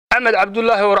محمد عبد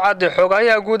الله ورعاد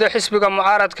حوغايا جود حسبك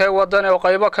معارض كي وضن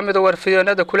وقيبة كمد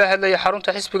ورفينا ده كلها اللي حرمت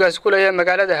حسبك كلها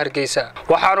مقالة هرقيسة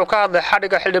وحانو كاض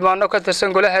حرق حلبانو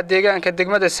كترسن كلها الديجان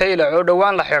كدقمة السيلة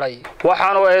عدوان لحري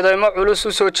وحانو أيضا ما علوس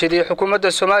سوتشدي حكومة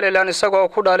الصومالي لأن السقوا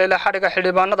كودا للا حرق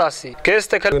حلبان داسي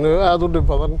كيستك aad u dhib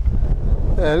badan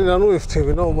inaan u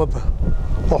iftiimino ummadda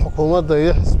oo xukuumadda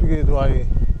iyo xisbigeedu ay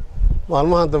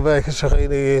maalmahan dambe ay ka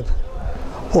shaqeynayeen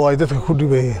oo ay dadka ku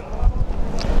dhibayeen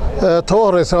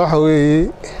tawaraysa waxa weeye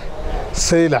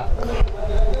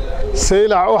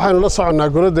saylac waxaanu la soconaa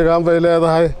golo deegaan bay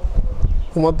leedahay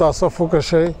ummaddaas saf u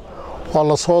gashay waa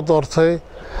la soo doortay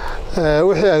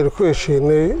wixii aynu ku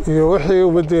heshiinay iyo wixii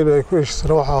ummaddeenu ay ku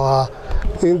heshiisay waxa ahaa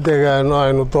in deegaano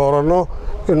aynu dooranno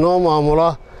inoo maamula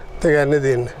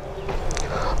deegaanadeena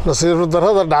nasiir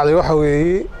darrada dhacday waxa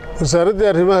weeye wasaaradda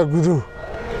arrimaha guduhu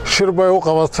shir bay u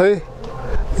qabatay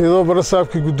iyadoo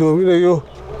barasaabkii gudoominayo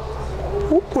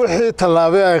wixii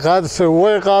tallaabay ay qaadisay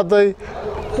way qaaday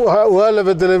waa la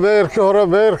bedelay meeyarkii hore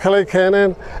meeyar kale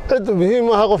keeneen cid muhiim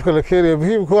ah qofka la keenayo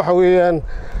muhiimku waxa weeyaan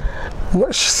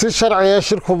si sharci ah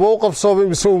shirku ma u qabsoomay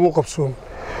mise uma qabsoomay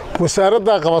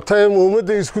wasaaradda qabatay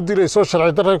ummadda isku dilayso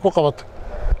sharci darray ku qabatay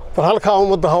bal halka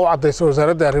ummadda ha u cadayso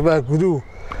wasaaradda arrimaha guduhu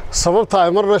sababta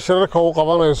ay marna shirarka u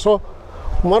qabanayso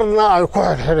marna ay ku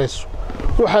xirxirayso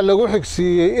waxa lagu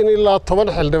xigsiiyay in ilaa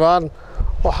 10 xildhibaan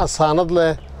oo xasaanad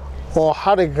leh oo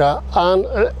xariga aan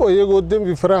iyagoo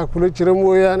dambi faraha kula jira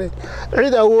mooyaane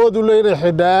cid awood u leeyahay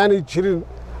xidhaan jirin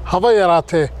haba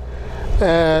yaraatee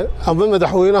ama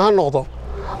madaxweyne ha noqdo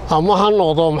ama ha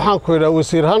noqdo maxaan ku yiraahdaa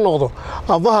wasiir ha noqdo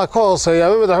ama ha ka hooseeyo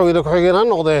ama madaxweyne ku xigeen ha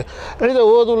noqdo cid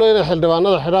awood u leeyahay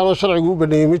xildhibaanada xidhaan oo sharcigu u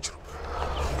baneeyay ma jiro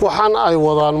waxaan ay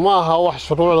wadaan ma aha wax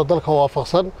shuruucda dalka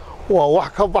waafaqsan waa wax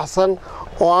ka baxsan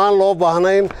oo aan loo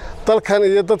baahnayn dalkan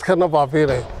iyo dadkana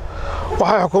baabiinay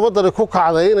waxay xukuumadda ku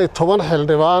kacday inay 10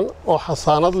 xildhibaan oo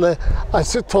xasaanad leh ay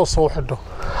si toos ah u xidho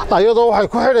ayadoo waxay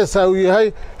ku xidhaysaa uu yahay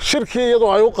shirkii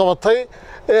iyadoo ay u qabatay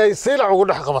ee ay saylac ugu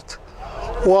dhex qabatay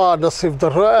waa nasiib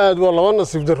darro aad waa laba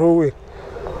nasiib darro weyn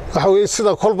waxa weeye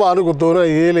sida kolba anigu doonaa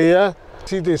yeelayaa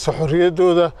sidaysa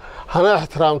xorriyadooda hana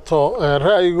ixtiraamto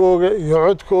ra'yigooga iyo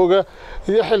codkooga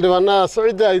iyo xildhibaanadaas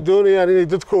cidda ay doonayaan inay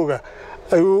dadkooga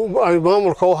ay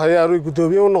maamulka u hayaan oo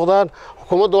gudoomiye u noqdaan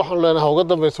xukuumadda waxaan leenahay uga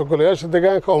dambayso golayaasha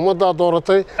deegaanka ummadda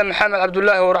dooratay maxamed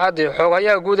cabdullaahi warcadi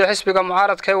xoogayaha guud ee xisbiga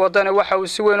mucaaradka ee Waddani waxa uu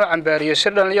si weyn u cambaariyay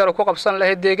shir dhalinyaro ku qabsan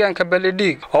lahayd deegaanka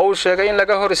Balidhiig oo uu sheegay in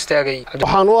laga hor istaagay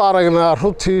waxaan u aragnaa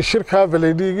runtii shirka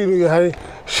Balidhiig inuu yahay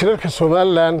shirarka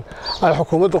Somaliland ay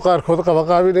xukuumaddu qaarkood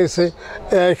qabaqaabinaysay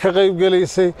ee ay ka qayb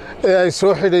galaysay ee ay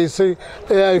soo xidhaysay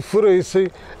ee ay furaysay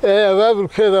ee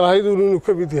abaabulkeeda lahayd inuu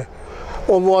ka mid yahay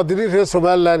oo muwaadiniin reer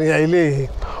Somaliland ay leeyihiin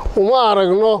uma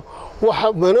aragno waxa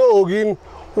mana ogin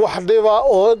wax dhiba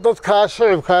oo dadka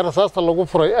shacabka rasaasta lagu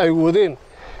furay ay wadeen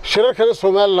shirarka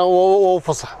Somaliland oo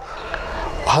fasax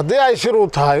haddii ay shir u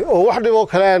tahay oo wax dhibo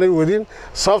kale aanay wadin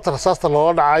sababta rasaasta loo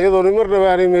dhacay iyadoo marnaba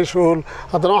aanay meeshool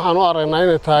haddana waxaan u aragnaa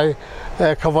inay tahay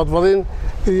ka badbadin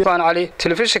Cismaan Ali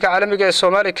telefishinka caalamiga ee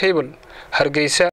Somali Cable Hargaysa